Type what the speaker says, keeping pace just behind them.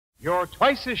You're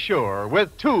twice as sure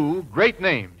with two great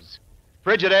names,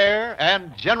 Frigidaire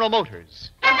and General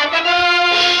Motors.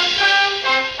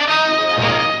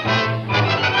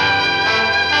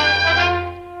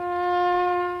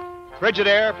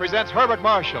 Frigidaire presents Herbert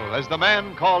Marshall as the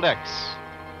man called X.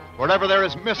 Wherever there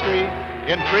is mystery,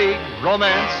 intrigue,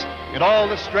 romance, in all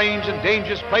the strange and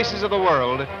dangerous places of the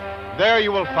world, there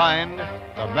you will find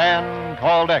the man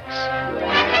called X.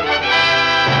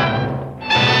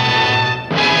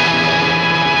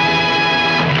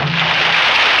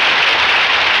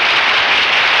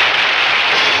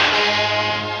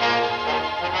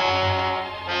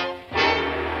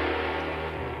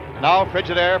 Now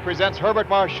Frigidaire presents Herbert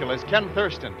Marshall as Ken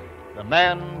Thurston, the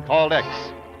man called X.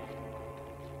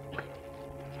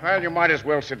 Well, you might as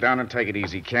well sit down and take it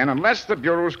easy, Ken. Unless the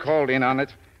Bureau's called in on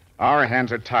it, our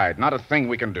hands are tied. Not a thing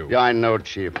we can do. Yeah, I know,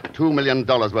 Chief. $2 million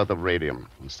worth of radium.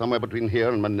 And somewhere between here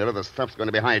and Manila, the stuff's going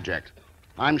to be hijacked.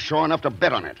 I'm sure enough to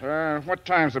bet on it. What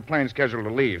time's the plane scheduled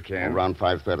to leave, Ken? Around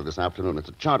 5:30 this afternoon. It's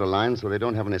a charter line, so they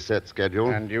don't have any set schedule.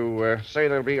 And you say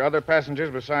there'll be other passengers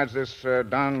besides this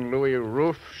Don Louis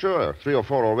Roof? Sure. 3 or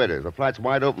 4 already. The flight's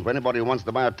wide open for anybody who wants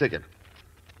to buy a ticket.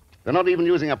 They're not even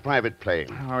using a private plane.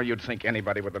 Oh, you'd think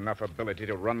anybody with enough ability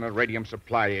to run the radium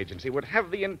supply agency would have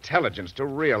the intelligence to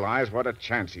realize what a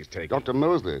chance he's taking. Dr.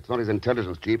 Mosley, it's not his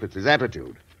intelligence, Chief. It's his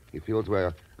attitude. He feels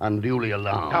we're unduly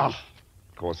alarmed. Oh.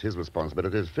 Of course, his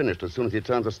responsibility is finished as soon as he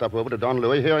turns the stuff over to Don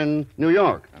Louis here in New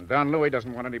York. And Don Louis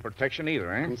doesn't want any protection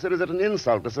either, eh? Considers it an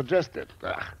insult to suggest it.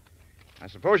 I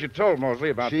suppose you told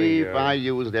Mosley about Chief, the... I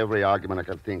used every argument I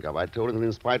could think of. I told him that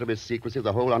in spite of his secrecy,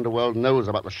 the whole underworld knows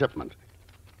about the shipment.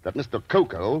 That Mr.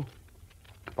 Coco,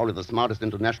 probably the smartest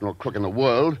international crook in the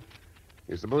world,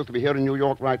 is supposed to be here in New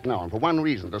York right now, and for one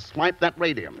reason, to swipe that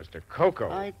radium. Mr.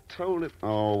 Coco. I told him...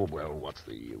 Oh, well, what's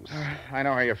the use? I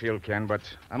know how you feel, Ken, but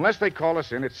unless they call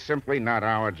us in, it's simply not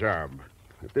our job.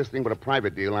 If this thing were a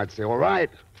private deal, I'd say, all right,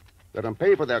 let them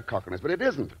pay for their cockiness, but it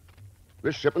isn't.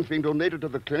 This shipment's being donated to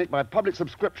the clinic by public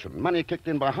subscription, money kicked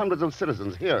in by hundreds of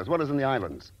citizens here as well as in the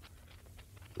islands.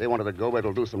 They wanted to go where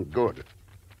it'll do some good.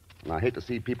 And I hate to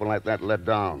see people like that let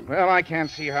down. Well, I can't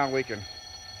see how we can...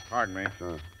 Pardon me.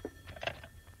 Sure.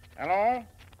 Hello?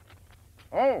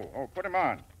 Oh, put him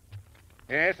on.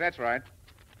 Yes, that's right.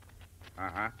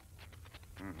 Uh-huh.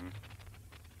 Mm-hmm.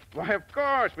 Why, of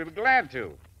course, we'll be glad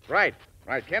to. Right,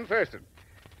 Ken Thurston.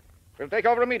 We'll take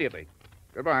over immediately.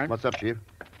 Goodbye. What's up, Chief?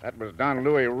 That was Don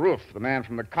Louis Roof, the man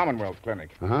from the Commonwealth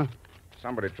Clinic. Uh-huh.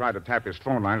 Somebody tried to tap his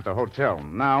phone line at the hotel.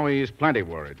 Now he's plenty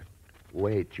worried.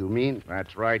 Wait, you mean?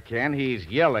 That's right, Ken. He's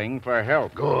yelling for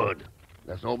help. Good.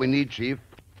 That's all we need, Chief.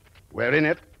 We're in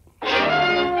it.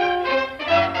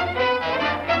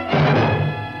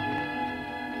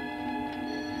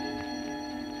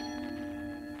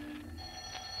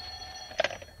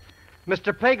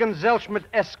 Mr. Pagan Zellschmidt,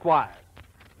 Esquire.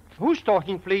 Who's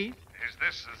talking, please? Is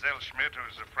this the Zellschmidt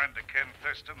who's a friend of Ken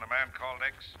Thurston, the man called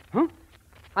X? Huh?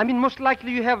 I mean, most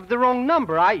likely you have the wrong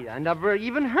number. I never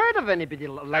even heard of anybody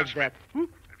like that.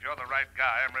 If you're the right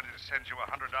guy, I'm ready to send you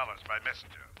 $100 by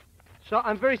messenger. So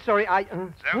I'm very sorry.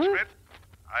 Zellschmidt,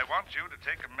 I want you to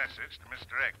take a message to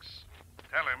Mr. X.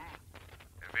 Tell him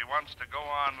if he wants to go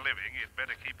on living, he'd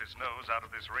better keep his nose out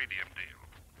of this radium deal.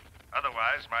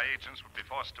 Otherwise, my agents would be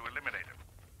forced to eliminate him.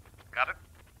 Got it?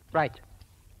 Right.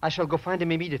 I shall go find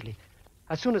him immediately.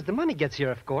 As soon as the money gets here,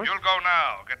 of course. You'll go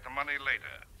now. Get the money later.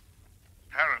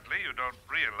 Apparently, you don't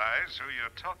realize who you're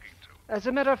talking to. As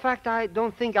a matter of fact, I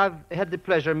don't think I've had the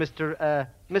pleasure, Mr.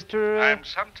 I'm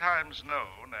sometimes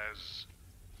known as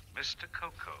Mr.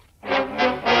 Coco.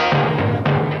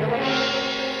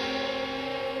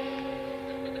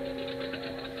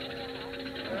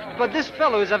 But this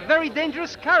fellow is a very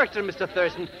dangerous character, Mr.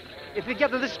 Thurston. If you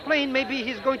get to this plane, maybe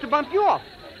he's going to bump you off.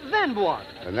 Then what?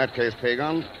 In that case,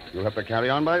 Pagan, you'll have to carry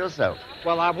on by yourself.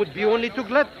 Well, I would be only too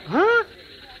glad... Huh?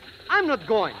 I'm not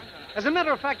going. As a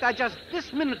matter of fact, I just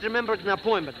this minute remembered an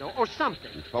appointment or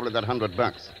something. It's probably that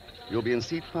 $100. You'll be in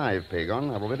seat 5, Pagan.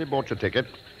 I've already bought your ticket.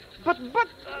 But...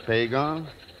 Pagan,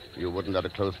 you wouldn't let a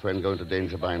close friend go into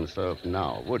danger by himself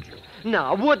now, would you?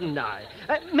 No, wouldn't I?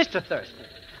 Mr. Thurston,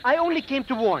 I only came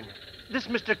to warn you. This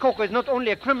Mr. Coco is not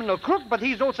only a criminal crook, but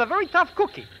he's also a very tough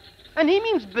cookie. And he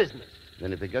means business.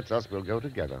 Then if he gets us, we'll go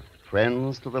together.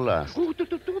 Friends to the last. Oh,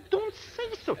 don't say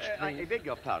such things. I beg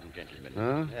your pardon, gentlemen.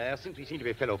 Huh? Since we seem to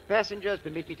be fellow passengers,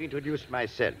 permit me to introduce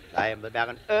myself. I am the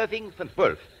Baron Irving von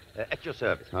Wolf, at your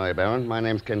service. Hi, Baron. My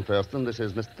name's Ken Thurston. This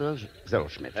is Mr.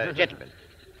 Zellschmidt. Gentlemen,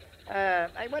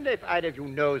 I wonder if either of you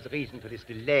knows the reason for this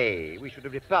delay. We should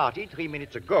have departed 3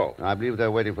 minutes ago. I believe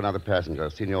they're waiting for another passenger,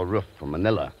 Senor Ruff from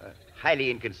Manila.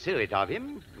 highly inconsiderate of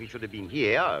him. We should have been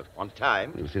here on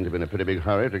time. You seem to be in a pretty big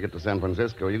hurry to get to San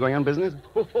Francisco. Are you going on business?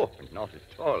 Oh, not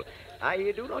at all.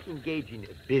 I do not engage in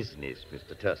business,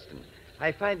 Mr. Thurston.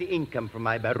 I find the income from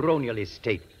my baronial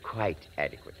estate quite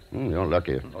adequate. You're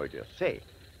lucky. Oh, I just say.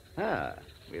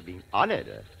 We're being honored.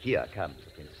 Here comes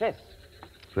the princess.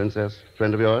 Princess,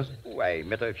 friend of yours? Oh, I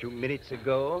met her a few minutes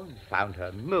ago and found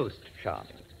her most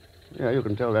charming. Yeah, you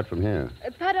can tell that from here.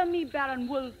 Pardon me, Baron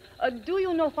Wolf. Do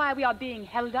you know why we are being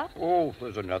held up? Oh,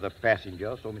 there's another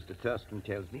passenger, so Mr. Thurston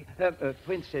tells me.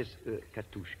 Princess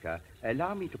Katushka,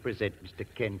 allow me to present Mr.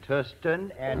 Ken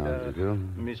Thurston and Thank you.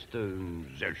 Mr.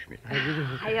 Zellschmidt.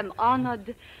 I am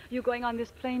honored. You going on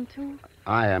this plane, too?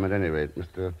 I am, at any rate.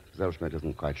 Mr. Zellschmidt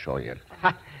isn't quite sure yet.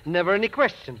 Never any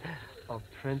question. Oh,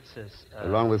 Princess.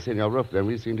 Along with Senor Ruff, then,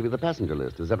 we seem to be the passenger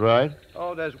list. Is that right?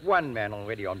 Oh, there's one man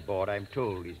already on board, I'm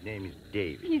told. His name is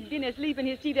David. He's been asleep in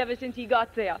his seat ever since he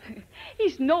got there. He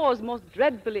snores most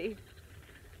dreadfully.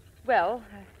 Well,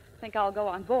 I think I'll go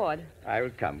on board. I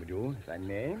will come with you, if I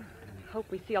may. I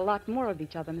hope we see a lot more of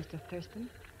each other, Mr. Thurston,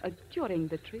 during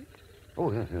the trip.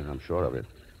 Oh, yes, I'm sure of it.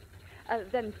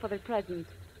 Then, for the present,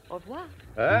 au revoir.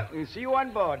 We'll see you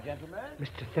on board, gentlemen.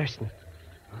 Mr. Thurston,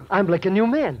 I'm like a new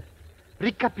man.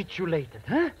 Recapitulated,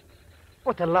 huh?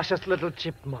 What a luscious little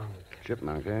chipmunk.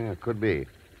 Chipmunk, eh? It could be.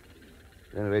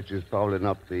 At any rate, she's probably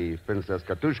not the Princess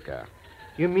Katushka.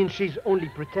 You mean she's only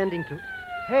pretending to...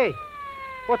 Hey,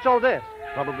 what's all this?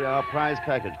 Probably our prize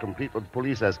package, complete with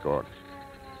police escort.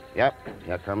 Yep,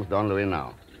 here comes Don Louis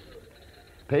now.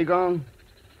 Pagon,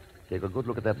 take a good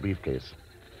look at that briefcase.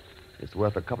 It's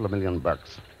worth a couple of $1 million.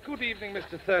 Good evening,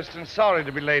 Mr. Thurston. Sorry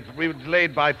to be late. We were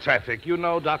delayed by traffic. You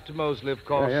know Dr. Mosley, of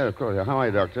course. Yeah, of course. How are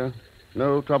you, Doctor?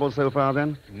 No trouble so far,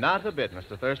 then? Not a bit,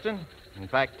 Mr. Thurston. In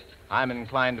fact, I'm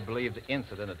inclined to believe the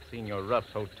incident at Senor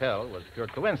Ruff's hotel was pure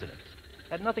coincidence.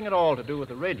 Had nothing at all to do with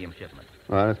the radium shipment.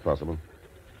 Well, that's possible.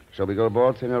 Shall we go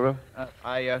aboard, Senor Ruff?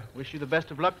 I wish you the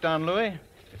best of luck, Don Louis.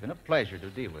 It's been a pleasure to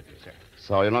deal with you, sir.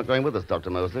 Sorry you're not going with us,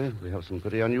 Dr. Mosley. We have some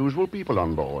pretty unusual people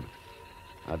on board.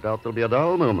 I doubt there'll be a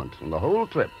dull moment in the whole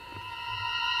trip.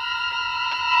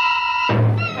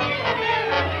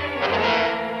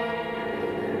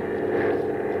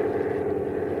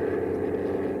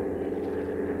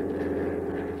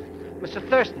 Mr.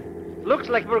 Thurston, looks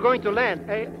like we're going to land.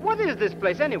 What is this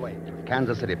place, anyway?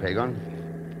 Kansas City, Pagon.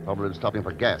 Probably stopping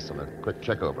for gas and a quick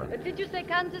check over. Did you say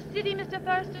Kansas City, Mr.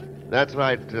 Thurston? That's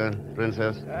right,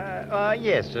 Princess.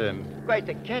 Yes, quite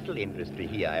a cattle industry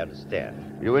here, I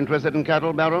understand. You interested in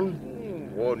cattle,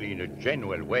 Baron? Only in a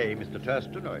general way, Mr.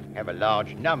 Thurston. I have a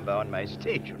large number on my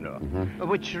estate, you know. Mm-hmm.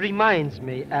 Which reminds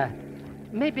me,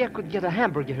 maybe I could get a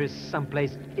hamburger here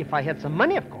someplace if I had some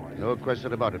money, of course. No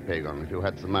question about it, Pagon, if you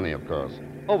had some money, of course.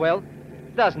 Oh, well,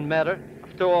 doesn't matter.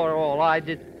 After all, I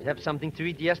did have something to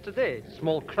eat yesterday. A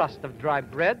small crust of dry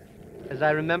bread, as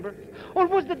I remember. Or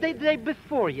was the day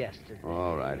before yesterday?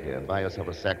 All right, here. Buy yourself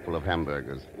a sack full of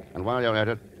hamburgers. And while you're at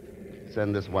it,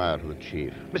 send this wire to the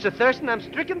chief. Mr. Thurston, I'm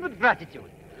stricken with gratitude.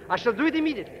 I shall do it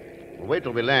immediately. Well, wait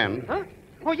till we land. Huh?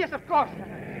 Oh, yes, of course.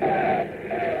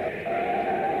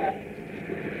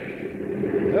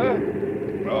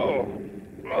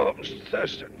 Oh, Mr.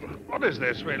 Thurston. What is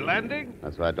this? We're landing?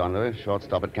 That's right, Don Louis. Short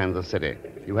stop at Kansas City.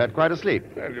 You had quite a sleep.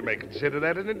 Well, you may consider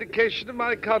that an indication of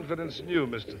my confidence in you,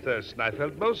 Mr. Thurston. I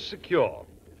felt most secure.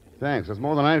 Thanks. That's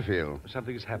more than I feel.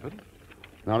 Something has happened?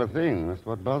 Not a thing. That's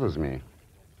what bothers me.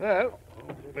 Well,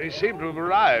 they seem to have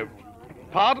arrived.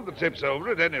 Part of the trip's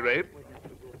over, at any rate.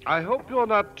 I hope you're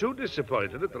not too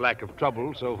disappointed at the lack of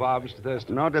trouble so far, Mr.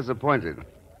 Thurston. Not disappointed.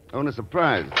 Only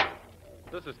surprised.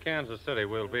 This is Kansas City.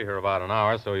 We'll be here about an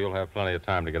hour, so you'll have plenty of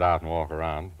time to get out and walk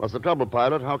around. What's the trouble,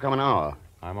 pilot? How come an hour?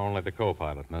 I'm only the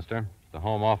co-pilot, mister. The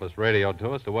home office radioed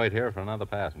to us to wait here for another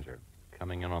passenger.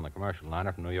 Coming in on the commercial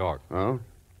liner from New York. Oh?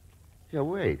 Yeah,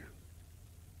 wait.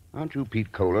 Aren't you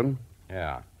Pete Colin?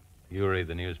 Yeah. You read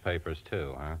the newspapers,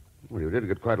 too, huh? Well, you did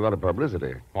get quite a lot of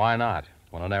publicity. Why not,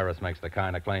 when an heiress makes the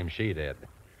kind of claim she did?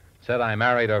 Said I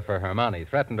married her for her money,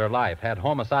 threatened her life, had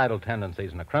homicidal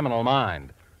tendencies and a criminal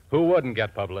mind. Who wouldn't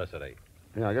get publicity?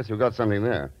 Yeah, I guess you got something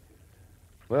there.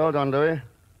 Well, Don Louis,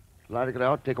 shall I get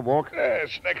out, take a walk?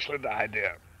 Yes, an excellent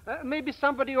idea. Maybe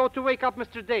somebody ought to wake up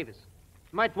Mr. Davis.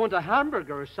 Might want a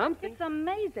hamburger or something. It's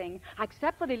amazing.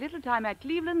 Except for the little time at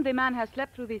Cleveland, the man has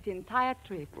slept through this entire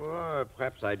trip. Well,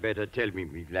 perhaps I'd better tell me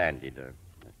we've landed.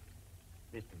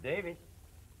 Mr. Davis.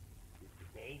 Mr.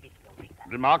 Davis, don't wake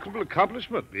up. Remarkable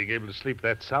accomplishment, being able to sleep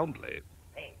that soundly.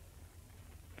 Hey,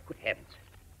 good heavens.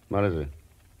 What is it?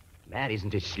 Man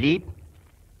isn't asleep.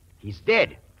 He's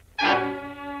dead.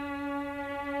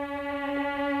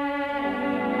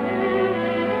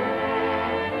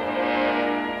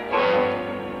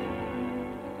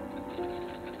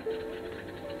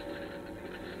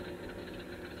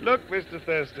 Look, Mr.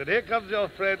 Thurston, here comes your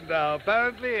friend now.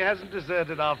 Apparently, he hasn't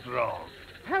deserted after all.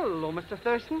 Hello, Mr.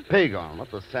 Thurston. Pagon,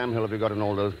 what the Sam Hill have you got in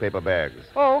all those paper bags?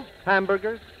 Oh,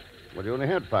 hamburgers. Well, you only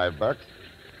had $5.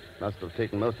 Must have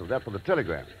taken most of that for the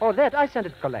telegram. Oh, that I sent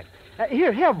it collect.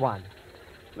 Here, have one.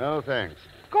 No, thanks.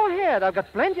 Go ahead. I've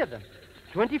got plenty of them.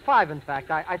 25, in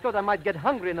fact. I thought I might get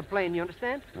hungry in the plane, you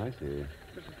understand? I see.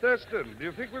 Mr. Thurston, do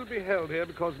you think we'll be held here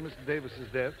because of Mr. Davis's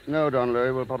death? No, Don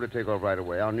Louis, we'll probably take off right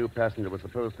away. Our new passenger was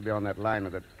supposed to be on that liner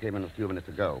that came in a few minutes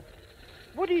ago.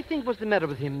 What do you think was the matter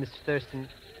with him, Mr. Thurston?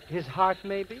 His heart,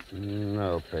 maybe?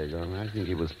 No, Pagon. I think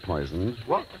he was poisoned.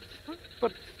 What?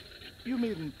 But you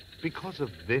mean because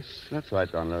of this? That's right,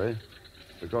 Don Louis.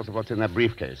 Because of what's in that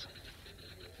briefcase.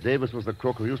 Davis was the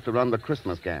crook who used to run the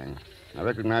Christmas gang. I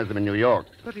recognized him in New York.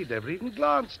 But he never even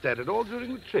glanced at it all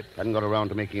during the trip. Hadn't got around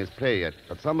to making his pay yet.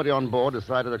 But somebody on board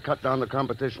decided to cut down the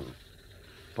competition.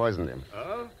 Poisoned him.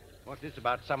 Oh? What's this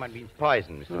about someone being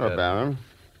poisoned, Mr. Oh, Thurston? Baron.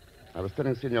 I was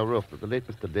telling Senor Roof that the late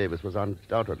Mr. Davis was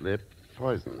undoubtedly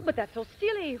poisoned. But that's so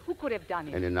silly. Who could have done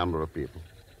it? Any number of people.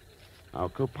 Our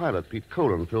co-pilot, Pete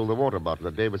Colon, filled the water bottle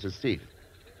at Davis's seat.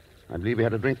 I believe he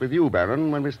had a drink with you,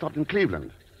 Baron, when we stopped in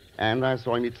Cleveland. And I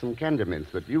saw him eat some candy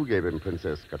mints that you gave him,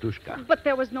 Princess Katushka. But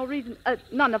there was no reason.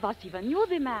 None of us even knew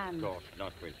the man. Of course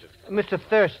not, Winston. Mr.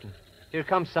 Thurston. Here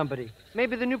comes somebody.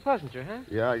 Maybe the new passenger, huh?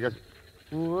 Yeah, I guess.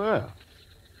 Well,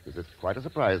 this is quite a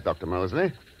surprise, Dr.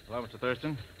 Mosley. Hello, Mr.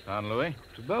 Thurston. Don Louis.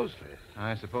 To Mosley.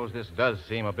 I suppose this does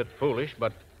seem a bit foolish,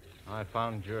 but I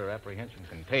found your apprehension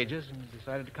contagious and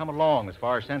decided to come along as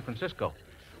far as San Francisco.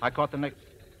 I caught the next...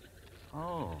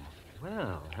 Oh,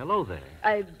 well, hello there.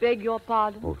 I beg your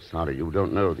pardon. Oh, sorry, you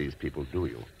don't know these people, do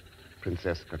you?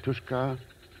 Princess Katushka,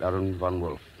 Baron von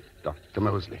Wolf, Dr.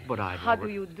 Mosley. But How do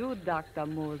you do, Dr.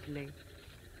 Mosley?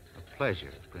 A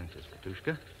pleasure, Princess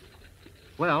Katushka.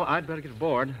 Well, I'd better get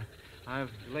aboard.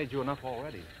 I've delayed you enough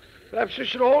already. Perhaps we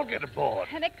should all get aboard.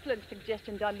 An excellent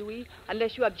suggestion, Don Louis,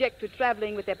 unless you object to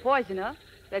traveling with a poisoner.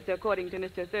 That's according to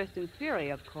Mr. Thurston's theory,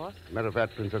 of course. Matter of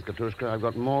fact, Princess Katushka, I've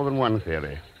got more than one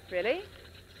theory. Really?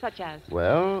 Such as?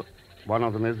 Well, one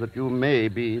of them is that you may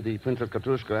be the Princess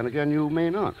Katushka, and again, you may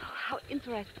not. How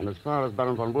interesting. And as far as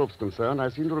Baron von Wolf's concerned, I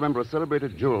seem to remember a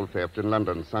celebrated jewel theft in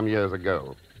London some years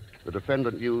ago. The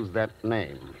defendant used that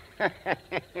name.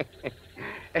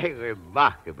 A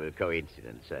remarkable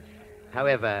coincidence, sir.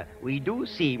 However, we do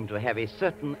seem to have a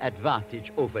certain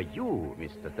advantage over you,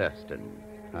 Mr. Thurston.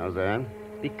 How's that?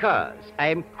 Because I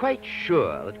am quite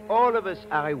sure that all of us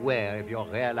are aware of your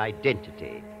real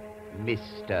identity,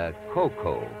 Mr.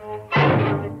 Coco.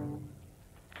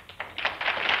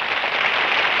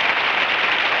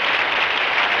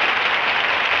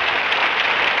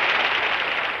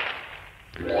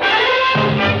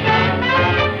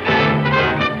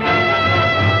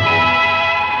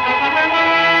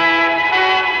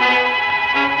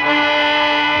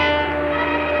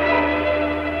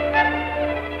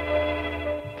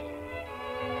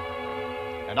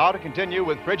 And now to continue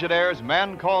with Frigidaire's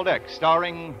Man Called X,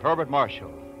 starring Herbert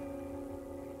Marshall.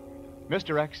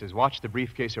 Mr. X has watched the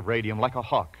briefcase of radium like a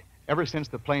hawk ever since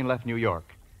the plane left New York.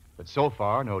 But so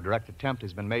far, no direct attempt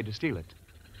has been made to steal it.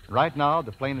 Right now,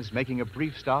 the plane is making a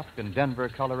brief stop in Denver,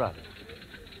 Colorado.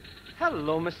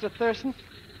 Hello, Mr. Thurston.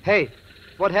 Hey,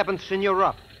 what happened to Senor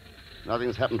Rupp?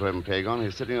 Nothing's happened to him, Pagon.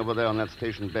 He's sitting over there on that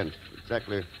station bench,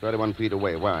 exactly 31 feet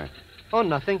away. Why? Oh,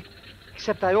 nothing.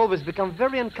 Except I always become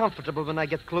very uncomfortable when I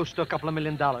get close to a couple of $1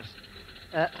 million.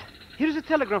 Here's a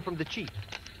telegram from the chief.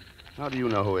 How do you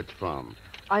know who it's from?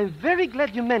 I'm very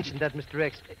glad you mentioned that, Mr.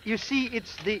 X. You see,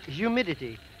 it's the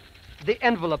humidity. The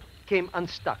envelope came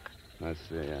unstuck. I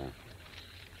see, yeah.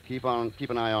 Keep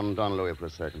an eye on Don Louis for a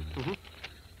second.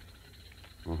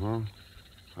 Mm-hmm.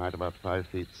 Height about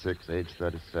 5'6", age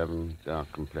 37,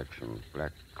 dark complexion,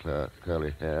 black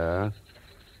curly hair,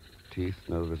 teeth,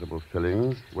 no visible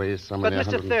fillings, weighs somewhere But,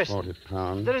 near Mr. 140 Thurston,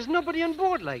 pounds. there is nobody on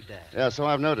board like that. Yeah, so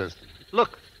I've noticed.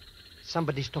 Look,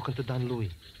 somebody's talking to Don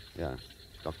Louis. Yeah,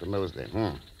 Dr. Mosley.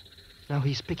 Now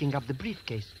he's picking up the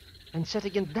briefcase and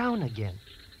setting it down again.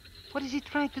 What is he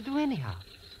trying to do anyhow?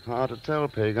 Hard to tell,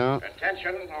 Pagan.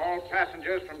 Attention, all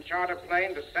passengers from charter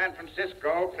plane to San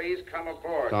Francisco, please come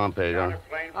aboard. Come on, Pagan. Charter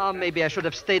plane Oh, maybe I should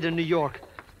have stayed in New York.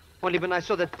 Only when I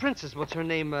saw that princess, what's her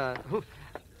name,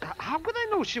 how could I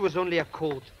know she was only a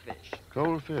cold fish?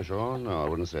 Cold fish? Oh, no, I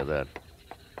wouldn't say that.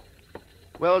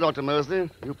 Well, Dr.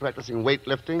 Mosley, you practicing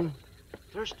weightlifting?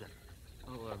 Thurston.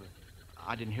 Oh,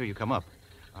 I didn't hear you come up.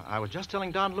 I was just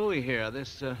telling Don Louis here,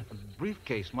 this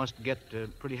briefcase must get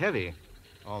pretty heavy.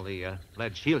 All the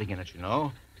lead shielding in it, you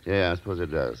know. Yeah, I suppose it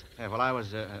does. Yeah, well, I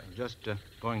was just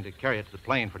going to carry it to the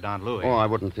plane for Don Louis. Oh, I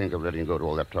wouldn't think of letting you go to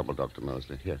all that trouble, Dr.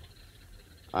 Mosley. Here.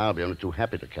 I'll be only too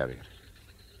happy to carry it.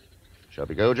 Shall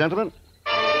we go, gentlemen?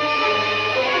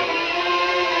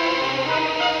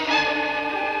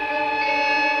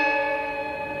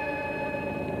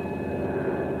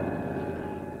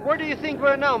 Where do you think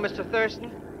we're now, Mr.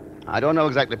 Thurston? I don't know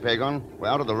exactly, Pagon. We're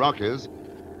out of the Rockies.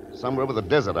 Somewhere over the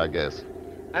desert, I guess.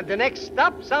 And the next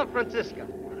stop, San Francisco.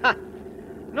 Ha!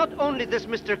 Not only does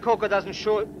Mr. Coco doesn't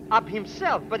show up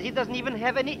himself, but he doesn't even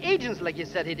have any agents like he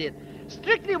said he did.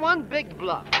 Strictly one big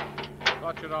bluff.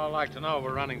 Thought you'd all like to know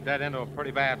we're running dead into a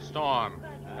pretty bad storm.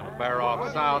 Gonna bear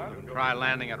off south and try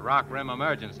landing at Rock Rim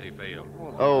Emergency Field.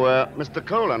 Oh, Mr.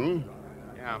 Colon.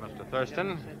 Yeah, Mr.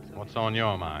 Thurston, what's on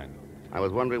your mind? I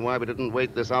was wondering why we didn't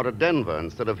wait this out of Denver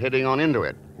instead of heading on into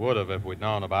it. Would have if we'd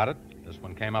known about it. This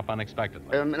one came up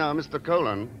unexpectedly. Now, Mr.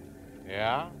 Colon,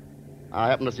 Yeah? I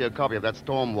happened to see a copy of that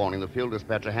storm warning the field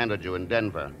dispatcher handed you in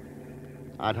Denver.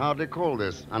 I'd hardly call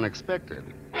this unexpected.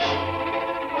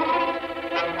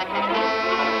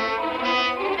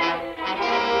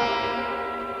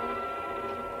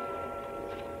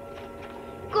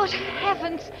 Good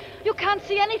heavens. You can't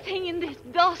see anything in this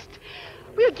dust.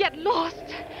 We'll get lost.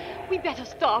 We better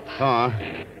stop.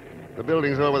 The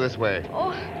building's over this way.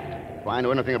 Oh, If I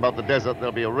know anything about the desert,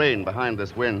 there'll be a rain behind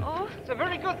this wind. oh. It's a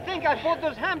very good thing I bought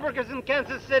those hamburgers in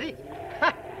Kansas City.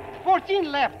 Ha!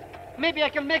 14 left. Maybe I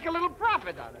can make a little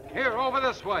profit on it. Here, over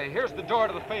this way. Here's the door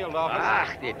to the field office.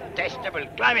 Ah, detestable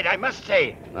climate, I must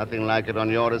say. Nothing like it on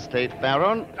your estate,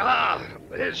 Baron.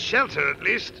 There's shelter at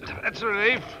least. That's a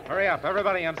relief. Hurry up,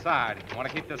 everybody inside. Want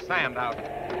to keep the sand out.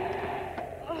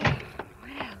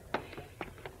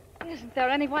 Isn't there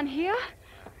anyone here?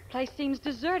 Place seems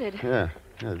deserted. Yeah,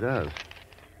 it does.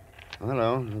 Oh,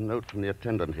 hello. A note from the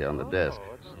attendant here on the desk.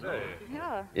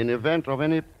 Yeah. In event of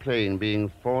any plane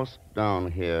being forced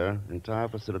down here, entire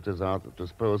facilities are at the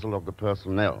disposal of the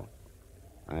personnel.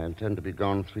 I intend to be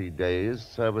gone 3 days,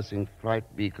 servicing flight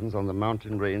beacons on the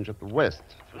mountain range at the west.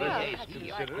 Yeah,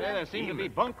 there seem to be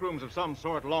bunk rooms of some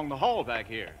sort along the hall back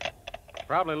here.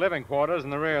 Probably living quarters in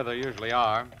the rear, there usually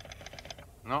are.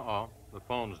 Uh-oh, the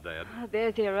phone's dead.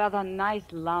 There's a rather nice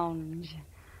lounge.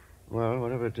 Well,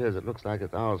 whatever it is, it looks like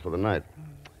it's ours for the night.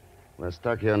 We're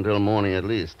stuck here until morning at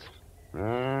least.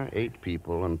 8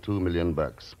 people and $2 million.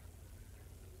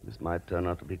 This might turn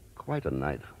out to be quite a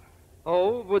night.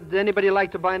 Oh, would anybody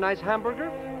like to buy a nice hamburger?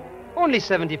 Only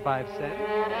 75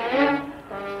 cents.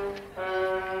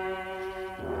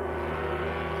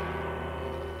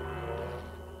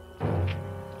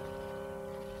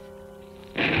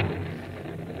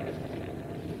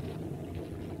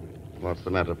 What's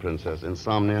the matter, Princess?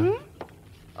 Insomnia?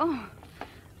 Oh,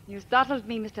 you startled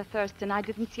me, Mr. Thurston. I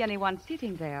didn't see anyone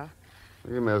sitting there.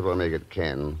 You may as well make it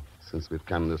Ken, since we've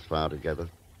come this far together.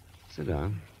 Sit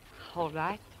down. All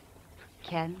right.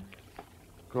 Ken,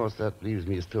 Of course, that leaves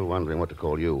me still wondering what to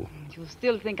call you. you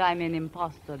still think I'm an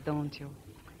imposter, don't you?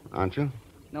 Aren't you?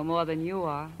 No more than you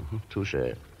are.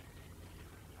 Touché.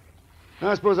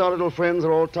 I suppose our little friends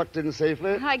are all tucked in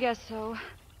safely. I guess so.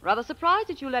 Rather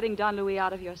surprised at you letting Don Louis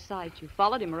out of your sight. You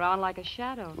followed him around like a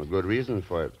shadow. A good reason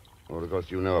for it. Well, of course,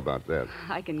 you know about that.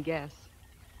 I can guess.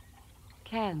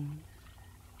 Ken,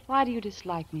 why do you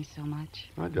dislike me so much?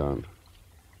 I don't.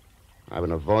 I've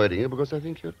been avoiding you because I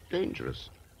think you're dangerous.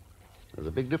 There's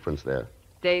a big difference there.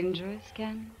 Dangerous,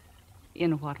 Ken?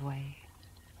 In what way?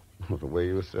 The way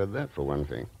you said that, for one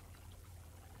thing.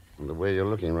 And the way you're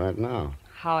looking right now.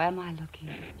 How am I looking?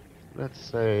 Let's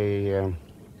say,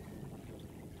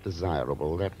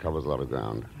 desirable. That covers a lot of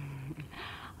ground.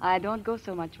 I don't go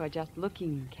so much for just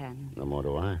looking, Ken. No more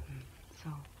do I. So,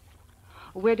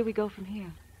 where do we go from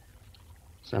here?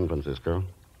 San Francisco.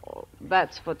 Oh,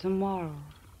 that's for tomorrow.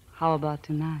 How about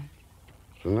tonight?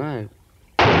 Tonight.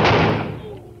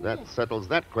 That settles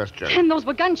that question. Ken, those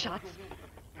were gunshots.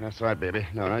 That's right, baby.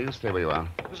 No, you stay where you are.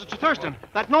 Mr. Thurston,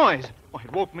 that noise. Oh,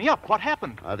 it woke me up. What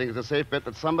happened? I think it's a safe bet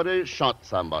that somebody shot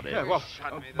somebody. Yeah, well,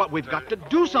 but we've got to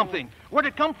do something. Where'd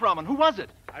it come from, and who was it?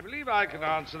 I believe I can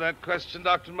answer that question,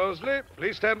 Dr. Mosley.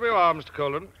 Please stand where you are, Mr.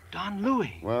 Colon. Don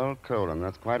Louis. Well, Colin,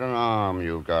 that's quite an arm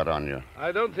you've got on you.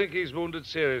 I don't think he's wounded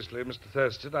seriously, Mr.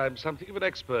 Thurston. I'm something of an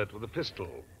expert with a pistol.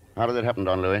 How did it happen,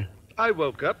 Don Louis? I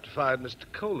woke up to find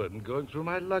Mr. Colon going through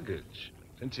my luggage.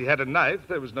 Since he had a knife,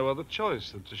 there was no other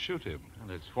choice than to shoot him.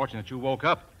 Well, it's fortunate you woke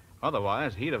up.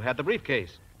 Otherwise, he'd have had the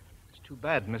briefcase. It's too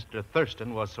bad Mr.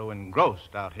 Thurston was so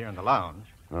engrossed out here in the lounge.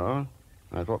 Oh?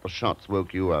 I thought the shots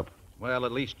woke you up. Well,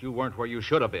 at least you weren't where you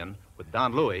should have been, with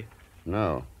Don Louis.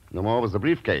 No. No more was the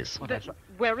briefcase. Well, that's right.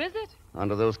 Where is it?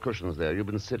 Under those cushions there. You've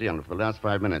been sitting on it for the last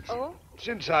 5 minutes. Oh?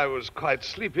 Since I was quite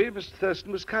sleepy, Mr.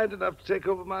 Thurston was kind enough to take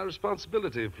over my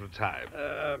responsibility for a time.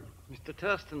 Mr.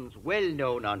 Thurston's well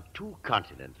known on 2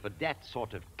 continents for that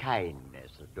sort of kindness,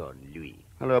 Don Louis.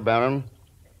 Hello, Baron.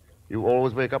 You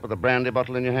always wake up with a brandy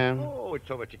bottle in your hand? Oh, it's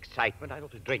so much excitement. I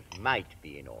thought a drink might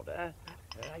be in order.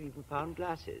 I've even found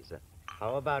glasses.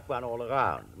 How about one all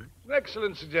around? An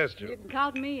excellent suggestion. You didn't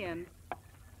count me in.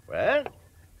 Well,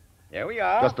 here we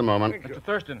are. Just a moment. Mr.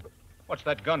 Thurston, what's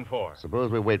that gun for?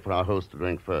 Suppose we wait for our host to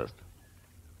drink first.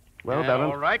 Well, Baron?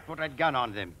 All right, put that gun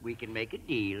on them. We can make a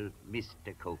deal,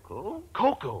 Mr. Coco.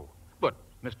 Coco? But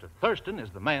Mr. Thurston is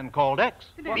the man called X.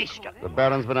 Mister. The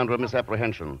Baron's been under a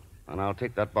misapprehension, and I'll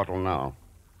take that bottle now.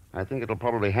 I think it'll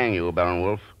probably hang you, Baron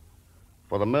Wolf,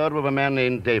 for the murder of a man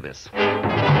named Davis.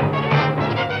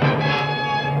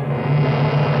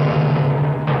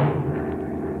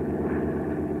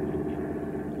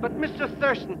 But, Mr.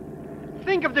 Thurston,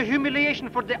 think of the humiliation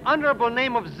for the honorable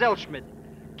name of Zellschmidt.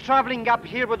 Traveling up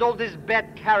here with all these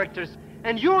bad characters,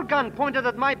 and your gun pointed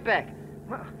at my back.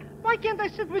 Why can't I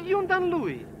sit with you and Don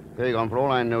Louis? Pagon, for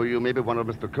all I know, you may be one of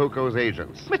Mr. Coco's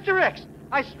agents. Mr. X,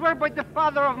 I swear by the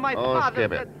father of my father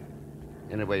skip that... it.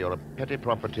 Anyway, you're a petty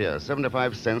profiteer.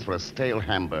 75 cents for a stale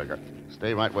hamburger.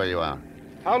 Stay right where you are.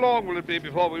 How long will it be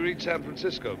before we reach San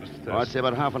Francisco, Mr. Thurston? I'd say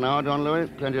about half an hour, Don Louis.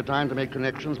 Plenty of time to make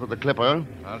connections with the Clipper.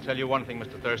 I'll tell you one thing,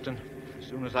 Mr. Thurston. As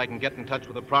soon as I can get in touch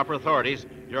with the proper authorities,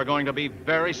 you're going to be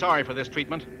very sorry for this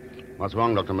treatment. What's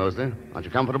wrong, Dr. Mosley? Aren't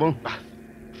you comfortable?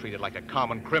 Treated like a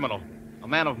common criminal. A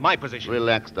man of my position.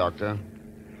 Relax, Doctor.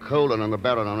 Colin and the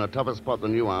Baron are in a tougher spot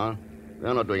than you are.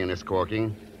 They're not doing any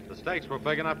scorking. The stakes were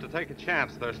big enough to take a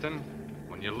chance, Thurston.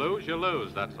 When you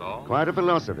lose, that's all. Quite a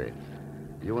philosophy.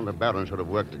 You and the Baron should have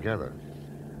worked together.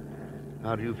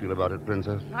 How do you feel about it,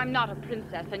 Princess? I'm not a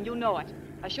princess, and you know it.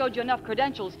 I showed you enough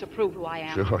credentials to prove who I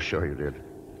am. Sure you did.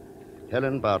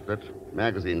 Helen Bartlett,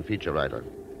 magazine feature writer.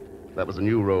 That was a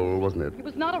new role, wasn't it? It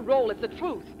was not a role, it's the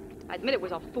truth. I admit it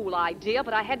was a fool idea,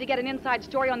 but I had to get an inside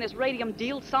story on this radium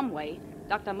deal some way.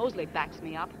 Dr. Mosley backs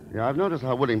me up. Yeah, I've noticed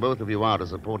how willing both of you are to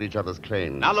support each other's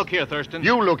claims. Now look here, Thurston.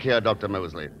 You look here, Dr.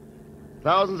 Mosley.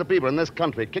 Thousands of people in this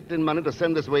country kicked in money to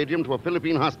send this radium to a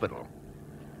Philippine hospital.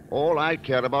 All I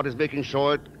care about is making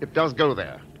sure it does go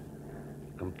there.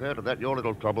 Compared to that, your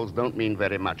little troubles don't mean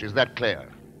very much. Is that clear?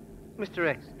 Mr.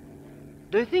 X,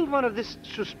 do you think one of these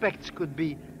suspects could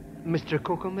be Mr.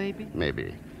 Coco, maybe?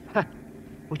 Maybe.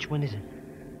 Which one is it?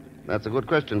 That's a good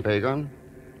question, Pagon.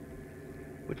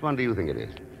 Which one do you think it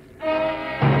is?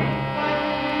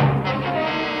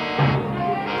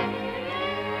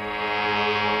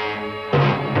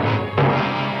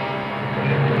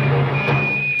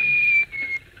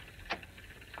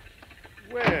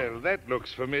 Well, that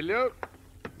looks familiar.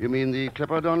 You mean the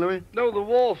Clipper, Don Louis? No, the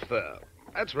wharf there.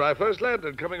 That's where I first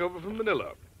landed, coming over from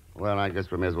Manila. Well, I guess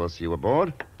we may as well see you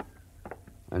aboard.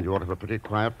 And you ought to have a pretty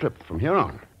quiet trip from here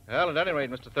on. Well, at any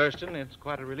rate, Mr. Thurston, it's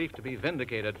quite a relief to be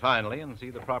vindicated finally and see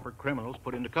the proper criminals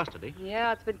put into custody.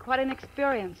 Yeah, it's been quite an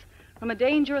experience. From a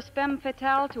dangerous femme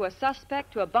fatale to a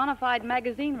suspect to a bona fide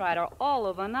magazine writer all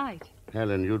overnight.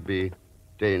 Helen, you'd be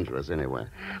dangerous anyway.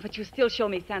 But you still show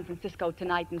me San Francisco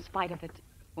tonight in spite of it.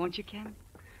 Won't you, Ken?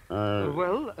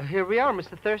 Well, here we are,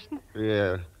 Mr. Thurston.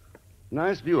 Yeah.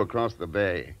 Nice view across the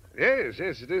bay. Yes,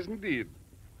 it is indeed.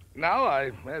 Now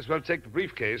I may as well take the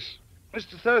briefcase.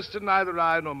 Mr. Thurston, neither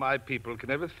I nor my people can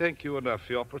ever thank you enough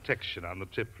for your protection on the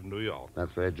trip from New York.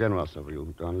 That's very generous of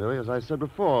you, Don Louis. As I said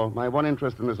before, my one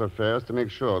interest in this affair is to make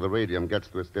sure the radium gets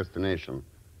to its destination.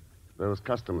 Those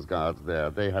customs guards there,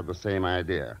 they have the same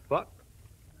idea. What?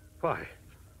 Why,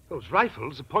 those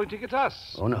rifles are pointing at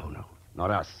us. Oh, no,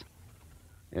 not us.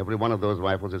 Every one of those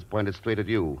rifles is pointed straight at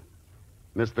you,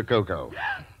 Mr. Coco.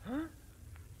 Huh?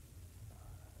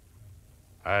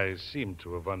 I seem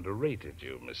to have underrated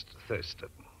you, Mr. Thurston.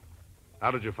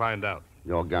 How did you find out?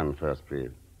 Your gun first,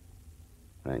 please.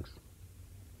 Thanks.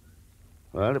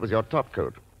 Well, it was your top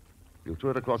coat. You threw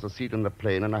it across a seat in the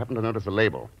plane, and I happened to notice a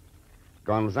label.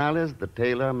 Gonzalez, the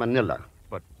tailor, Manila.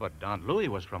 But Don Louis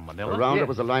was from Manila. Around it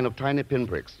was a line of tiny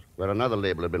pinpricks, where another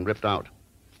label had been ripped out.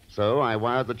 So I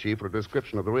wired the chief for a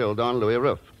description of the real Don Louis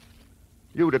roof.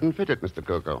 You didn't fit it, Mr.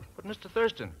 Coco. But, Mr.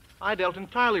 Thurston, I dealt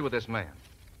entirely with this man.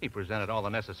 He presented all the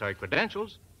necessary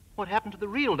credentials. What happened to the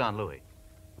real Don Louis?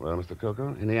 Well, Mr.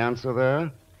 Coco, any answer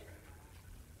there?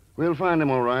 We'll find him,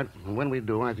 all right. And when we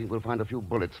do, I think we'll find a few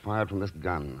bullets fired from this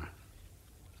gun.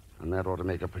 And that ought to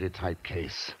make a pretty tight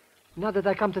case. Now that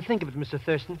I come to think of it, Mr.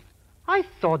 Thurston, I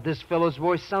thought this fellow's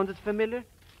voice sounded familiar.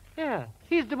 Yeah,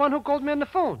 he's the one who called me on the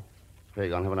phone.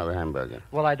 Pagon, have another hamburger.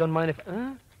 Well, I don't mind if...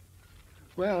 Huh?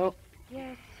 Well...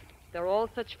 Yes, they're all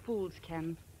such fools,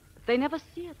 Ken. But they never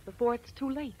see it before it's too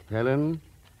late. Helen,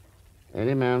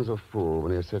 Any man's a fool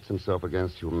when he sets himself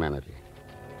against humanity.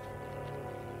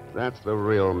 That's the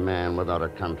real man without a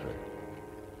country.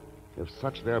 If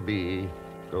such there be,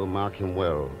 go mark him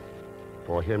well.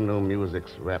 For him no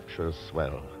music's raptures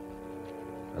swell.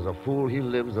 As a fool he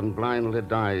lives and blindly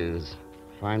dies,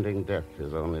 finding death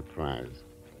his only prize.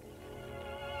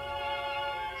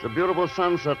 It's a beautiful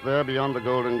sunset there beyond the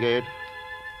Golden Gate,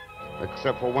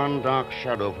 except for one dark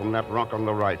shadow from that rock on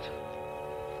the right.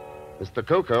 Mr.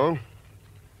 Coco,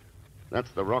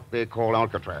 that's the rock they call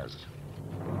Alcatraz.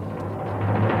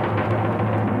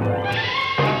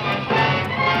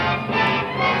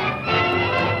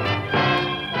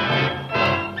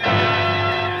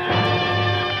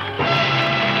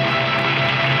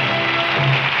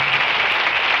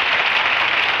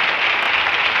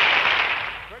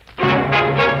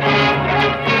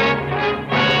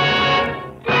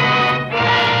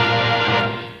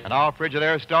 And our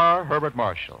Frigidaire star, Herbert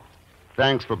Marshall.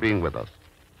 Thanks for being with us.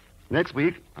 Next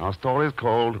week, our story is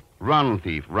called Run,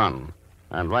 Thief, Run.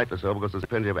 And rightly so, because there's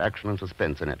plenty of action and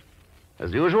suspense in it.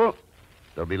 As usual,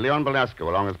 there'll be Leon Belasco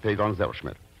along as Pagon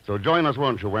Zellschmidt. So join us,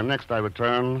 won't you, when next I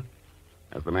return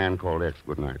as the man called X.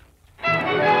 Good night.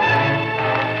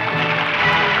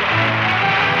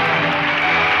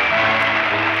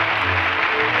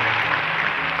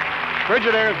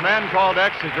 Frigidaire's Man Called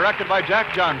X is directed by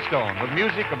Jack Johnstone, with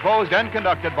music composed and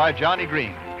conducted by Johnny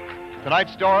Green.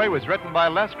 Tonight's story was written by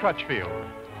Les Crutchfield.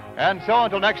 And so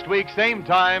until next week, same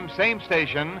time, same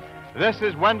station, this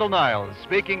is Wendell Niles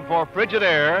speaking for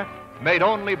Frigidaire, made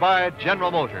only by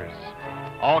General Motors.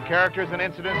 All characters and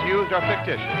incidents used are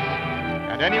fictitious,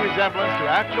 and any resemblance to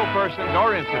actual persons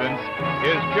or incidents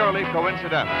is purely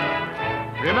coincidental.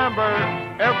 Remember,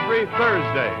 every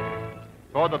Thursday,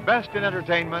 for the best in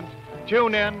entertainment,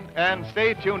 tune in and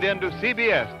stay tuned in to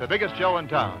CBS, the biggest show in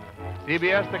town.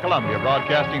 CBS, the Columbia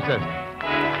Broadcasting System.